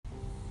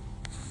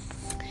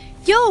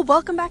Yo,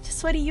 welcome back to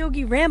Sweaty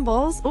Yogi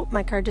Rambles. Oh,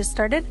 my car just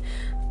started.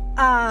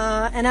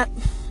 Let's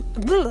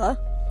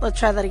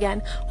try that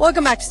again.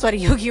 Welcome back to Sweaty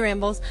Yogi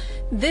Rambles.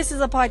 This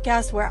is a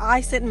podcast where I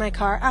sit in my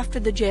car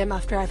after the gym,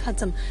 after I've had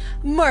some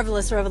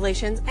marvelous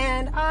revelations,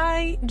 and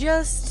I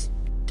just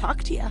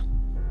talk to you.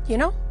 You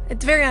know?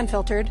 It's very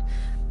unfiltered,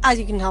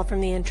 as you can tell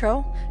from the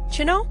intro.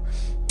 You know?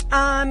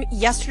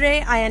 Last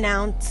week I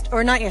announced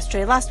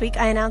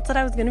that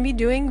I was going to be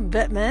doing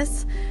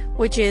Vlogmas,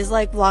 which is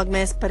like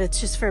Vlogmas, but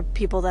it's just for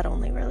people that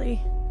only really,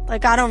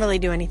 like, I don't really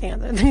do anything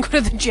other than go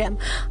to the gym.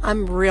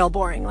 I'm real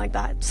boring like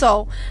that.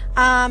 So,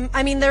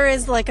 there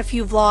is like a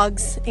few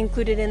vlogs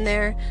included in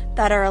there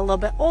that are a little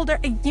bit older.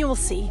 You will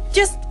see.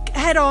 Just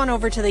head on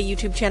over to the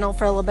YouTube channel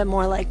for a little bit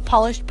more like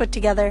polished, put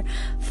together,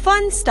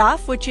 fun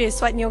stuff, which is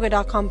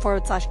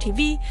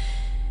sweatandyoga.com/TV.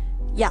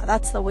 Yeah,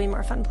 that's the way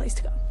more fun place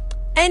to go.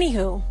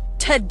 Anywho,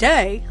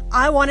 today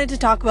I wanted to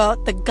talk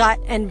about the gut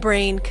and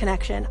brain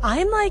connection.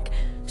 I'm like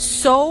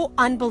so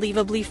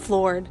unbelievably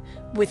floored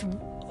with,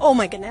 oh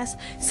my goodness.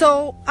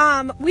 So,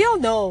 we all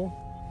know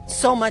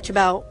so much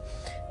about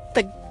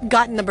the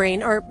gut and the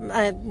brain, or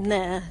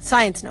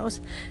science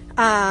knows.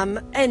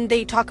 And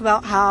they talk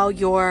about how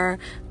your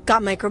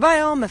gut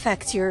microbiome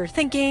affects your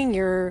thinking,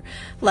 your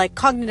like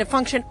cognitive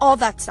function, all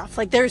that stuff.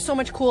 Like, there's so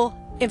much cool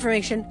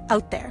information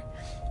out there.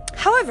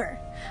 However,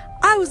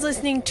 I was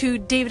listening to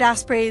David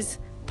Asprey's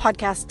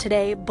podcast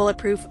today,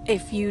 Bulletproof.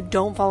 If you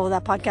don't follow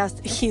that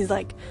podcast, he's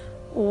like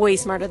way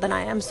smarter than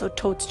I am, so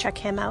totes check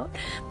him out.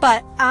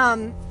 But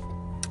I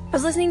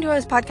was listening to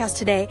his podcast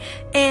today,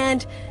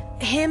 and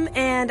him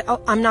and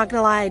I'm not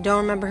gonna lie, I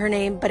don't remember her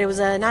name, but it was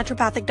a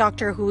naturopathic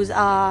doctor who's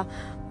I'm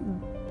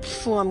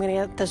gonna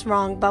get this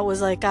wrong, but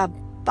was like a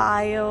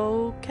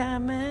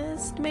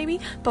biochemist maybe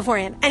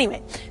beforehand.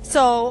 Anyway,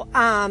 so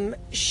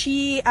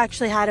she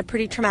actually had a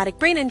pretty traumatic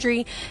brain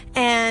injury,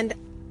 and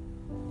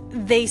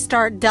they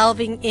start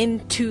delving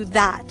into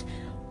that.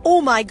 Oh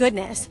my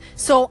goodness.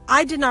 So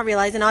I did not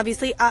realize, and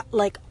obviously I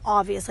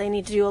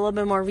need to do a little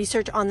bit more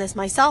research on this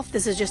myself.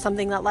 This is just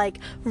something that like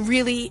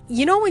really,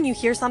 you know, when you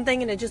hear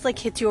something and it just like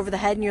hits you over the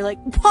head and you're like,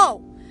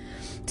 whoa.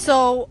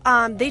 So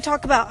they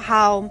talk about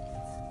how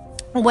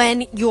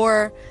when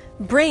your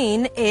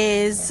brain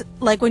is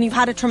like, when you've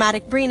had a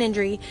traumatic brain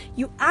injury,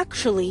 you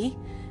actually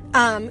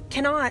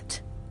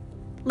cannot,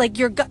 like,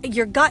 your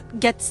gut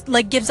gets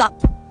like, gives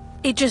up.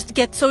 It just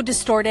gets so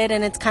distorted,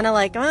 and it's kind of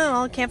like,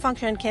 oh, can't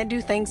function, can't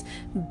do things,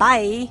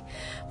 bye.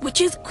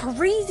 Which is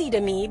crazy to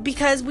me,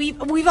 because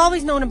we've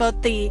always known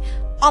about the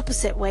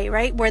opposite way,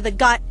 right? Where the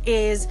gut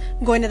is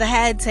going to the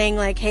head saying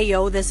like, hey,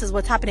 yo, this is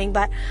what's happening.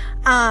 But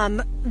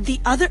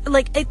the other,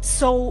 like, it's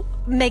so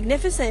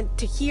magnificent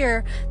to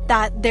hear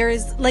that there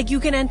is, like, you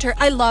can enter,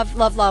 I love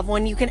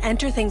when you can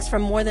enter things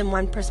from more than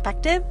one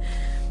perspective.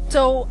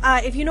 So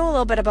if you know a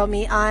little bit about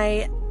me,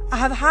 I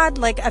have had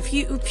like a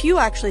few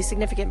actually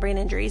significant brain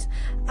injuries,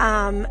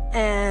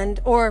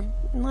 or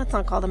let's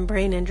not call them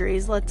brain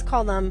injuries, let's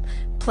call them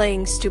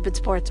playing stupid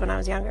sports when I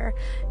was younger,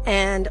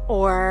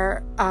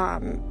 or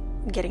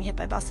getting hit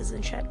by buses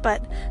and shit.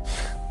 But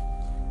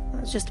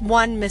that was just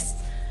one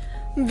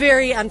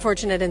very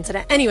unfortunate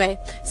incident. Anyway,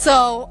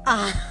 so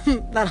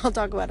that I'll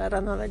talk about at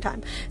another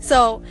time.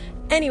 So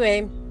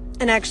anyway,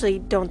 and I actually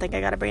don't think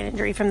I got a brain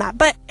injury from that.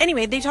 But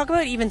anyway, they talk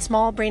about even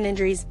small brain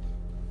injuries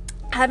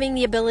having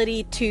the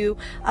ability to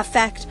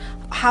affect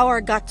how our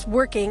gut's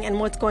working and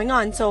what's going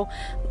on. So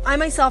I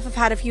myself have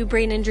had a few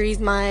brain injuries,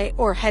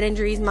 or head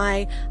injuries.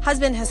 My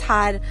husband has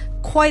had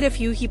quite a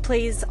few. He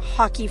plays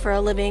hockey for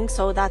a living,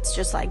 so that's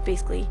just like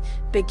basically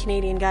big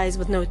Canadian guys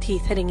with no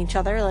teeth hitting each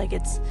other. Like,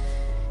 it's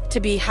to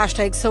be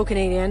 #so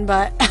Canadian,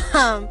 but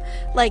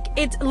like,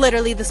 it's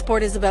literally, the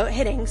sport is about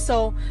hitting.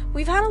 So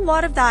we've had a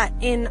lot of that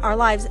in our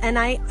lives, and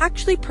I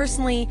actually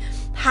personally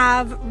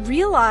have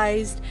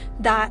realized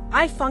that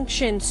I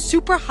function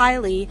super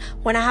highly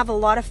when I have a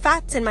lot of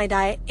fats in my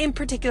diet, in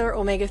particular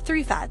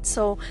omega-3 fats.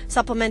 So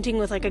supplementing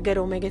with like a good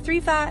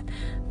omega-3 fat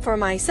for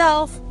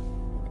myself.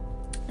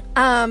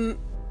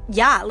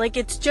 Like,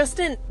 it's just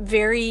a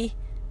very,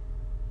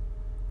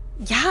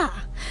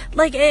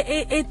 like,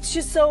 it's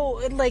just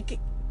so, like,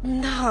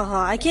 no,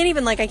 I can't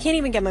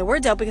even get my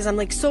words out, because I'm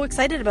like so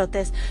excited about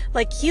this,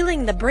 like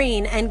healing the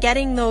brain and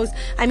getting those.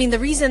 I mean, the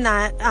reason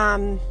that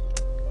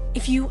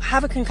if you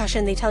have a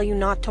concussion, they tell you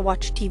not to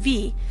watch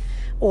TV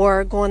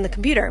or go on the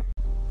computer.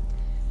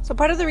 So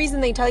part of the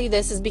reason they tell you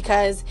this is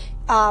because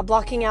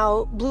blocking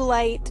out blue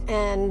light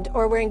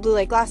or wearing blue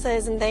light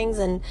glasses and things,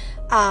 and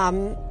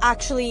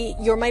actually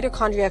your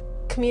mitochondria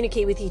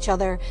communicate with each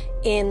other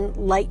in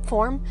light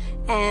form,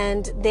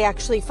 and they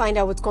actually find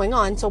out what's going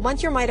on. So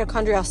once your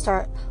mitochondria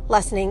start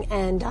lessening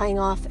and dying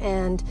off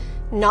and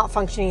not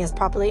functioning as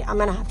properly, I'm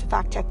gonna have to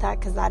fact check that,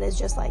 because that is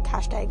just like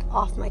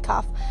 #off my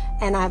cuff.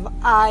 And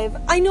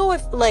I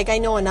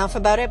know enough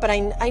about it, but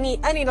I need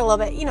a little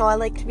bit, you know, I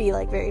like to be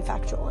like very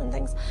factual and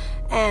things,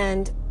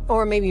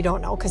 or maybe you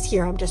don't know, because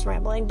here I'm just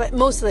rambling, but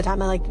most of the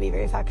time I like to be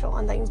very factual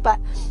on things. But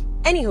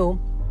anywho,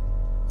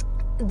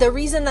 the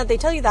reason that they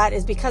tell you that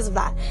is because of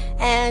that.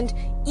 And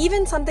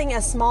even something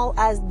as small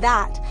as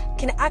that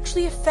can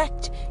actually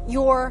affect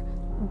your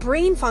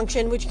brain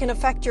function, which can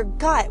affect your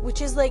gut,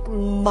 which is like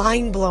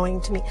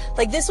mind-blowing to me.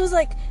 Like, this was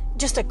like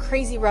just a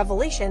crazy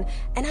revelation,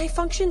 and I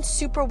functioned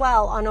super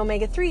well on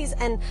omega-3s,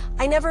 and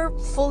I never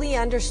fully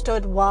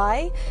understood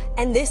why.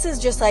 And this is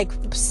just like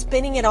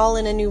spinning it all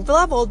in a new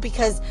level,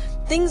 because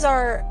things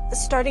are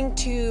starting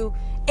to,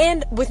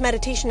 and with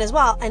meditation as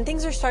well, and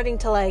things are starting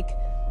to like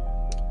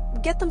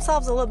get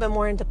themselves a little bit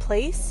more into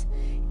place,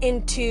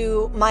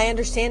 into my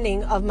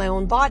understanding of my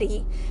own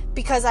body,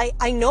 because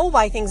I know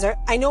why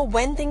I know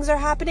when things are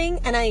happening,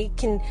 and I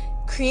can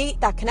create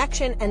that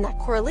connection and that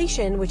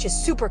correlation, which is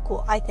super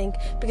cool, I think,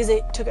 because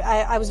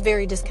I was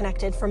very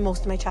disconnected for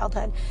most of my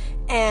childhood,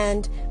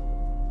 and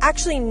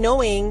actually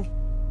knowing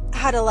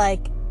how to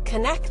like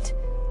connect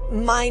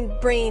mind,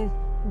 brain,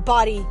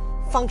 body,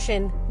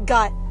 function,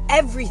 gut,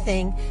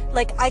 everything,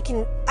 like I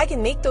can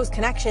make those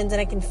connections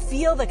and I can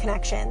feel the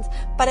connections,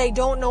 but I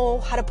don't know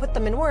how to put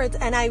them in words.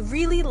 And I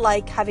really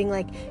like having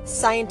like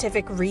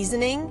scientific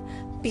reasoning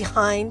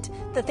behind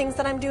the things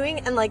that I'm doing,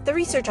 and like the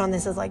research on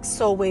this is like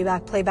so way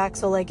back, playback,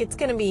 so like it's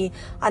gonna be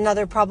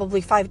another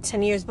probably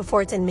 5-10 years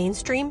before it's in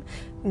mainstream,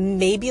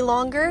 maybe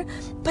longer.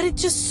 But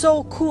it's just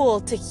so cool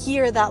to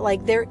hear that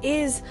like there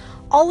is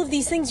all of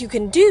these things you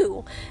can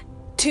do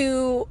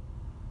to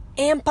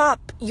amp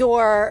up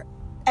your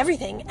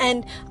everything.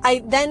 And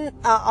I then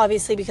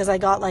obviously, because I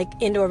got like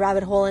into a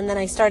rabbit hole, and then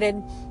I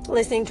started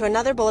listening to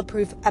another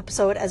Bulletproof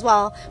episode as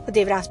well with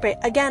David Asprey,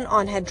 again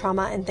on head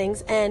trauma and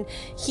things, and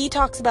he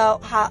talks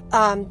about how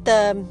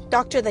the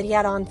doctor that he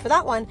had on for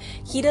that one,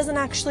 he doesn't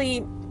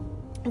actually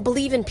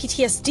believe in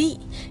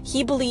PTSD.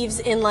 He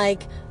believes in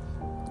like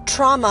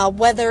trauma,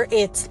 whether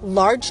it's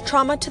large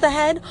trauma to the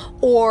head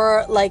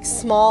or like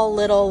small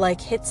little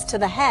like hits to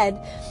the head,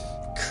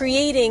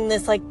 creating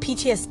this like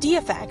PTSD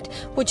effect,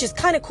 which is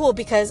kind of cool,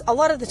 because a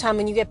lot of the time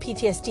when you get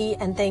PTSD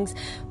and things,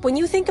 when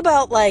you think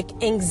about like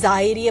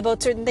anxiety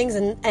about certain things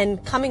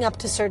and coming up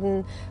to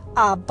certain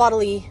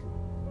bodily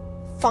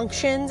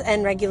functions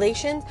and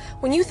regulations,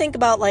 when you think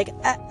about like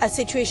a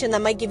situation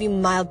that might give you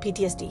mild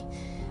PTSD,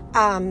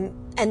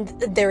 and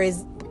there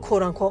is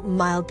quote unquote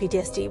mild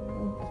PTSD,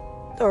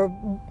 or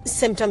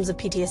symptoms of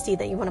PTSD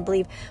that you want to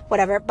believe,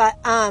 whatever. But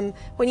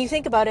when you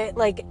think about it,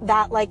 like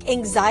that like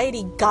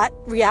anxiety gut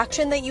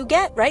reaction that you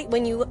get, right?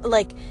 When you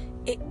like,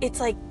 it's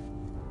like,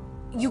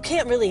 you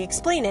can't really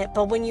explain it,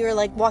 but when you're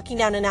like walking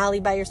down an alley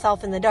by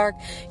yourself in the dark,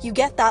 you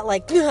get that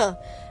like, ugh.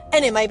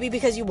 And it might be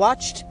because you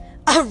watched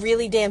a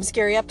really damn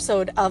scary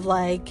episode of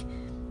like,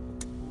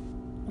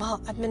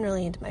 well, I've been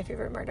really into My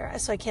Favorite Murder,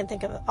 so I can't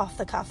think of it off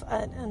the cuff,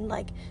 and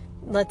like,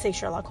 let's say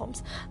Sherlock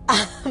Holmes,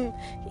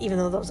 even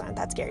though those aren't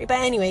that scary. But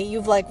anyway,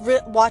 you've like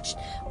watched,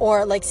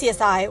 or like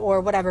CSI or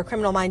whatever,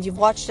 Criminal Minds, you've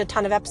watched a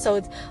ton of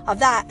episodes of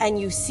that, and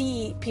you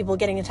see people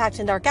getting attacked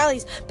in dark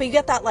alleys, but you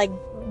get that like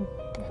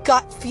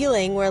gut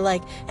feeling where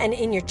like, and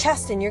in your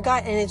chest and your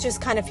gut, and it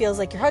just kind of feels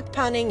like your heart's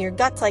pounding, your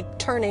gut's like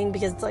turning,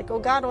 because it's like, oh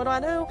God, what do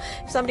I do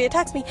if somebody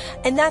attacks me?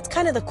 And that's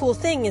kind of the cool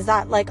thing, is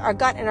that like our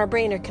gut and our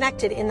brain are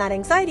connected in that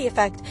anxiety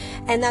effect.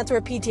 And that's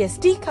where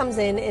PTSD comes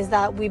in, is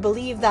that we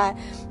believe that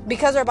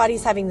because our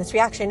body's having this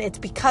reaction, it's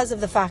because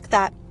of the fact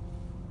that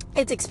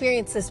it's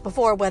experienced this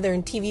before, whether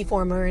in TV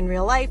form or in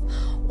real life,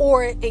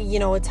 or, you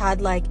know, it's had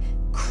like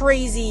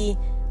crazy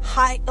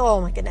high,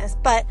 oh my goodness.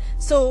 But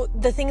so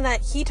the thing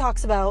that he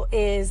talks about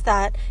is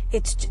that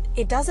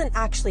it doesn't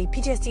actually,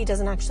 PTSD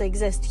doesn't actually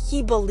exist.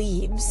 He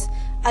believes,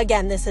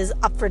 again, this is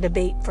up for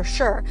debate for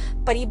sure,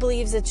 but he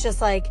believes it's just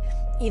like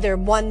either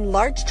one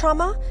large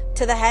trauma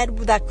to the head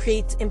that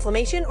creates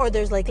inflammation, or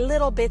there's like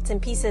little bits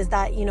and pieces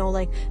that, you know,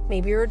 like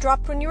maybe you were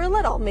dropped when you were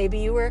little, maybe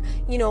you were,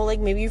 you know, like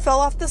maybe you fell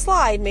off the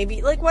slide,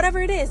 maybe like whatever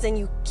it is, and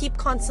you keep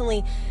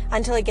constantly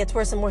until it gets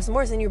worse and worse and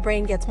worse, and your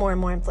brain gets more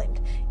and more inflamed.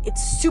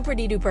 It's super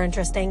duper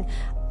interesting.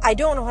 I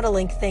don't know how to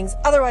link things.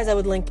 Otherwise, I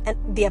would link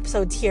the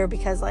episodes here,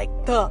 because like,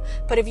 duh.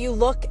 But if you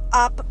look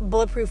up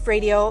Bulletproof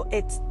Radio,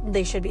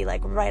 they should be like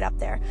right up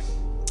there.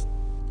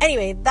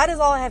 Anyway, that is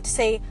all I have to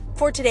say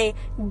for today.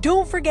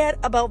 Don't forget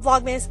about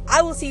Vlogmas.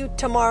 I will see you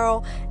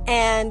tomorrow.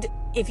 And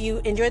if you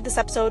enjoyed this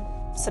episode,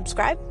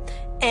 subscribe.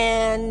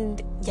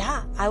 And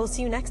yeah, I will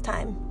see you next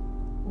time.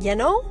 You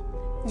know,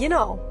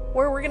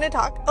 where we're going to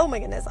talk. Oh my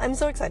goodness. I'm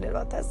so excited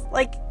about this.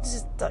 Like, it's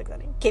just so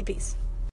exciting. Okay, peace.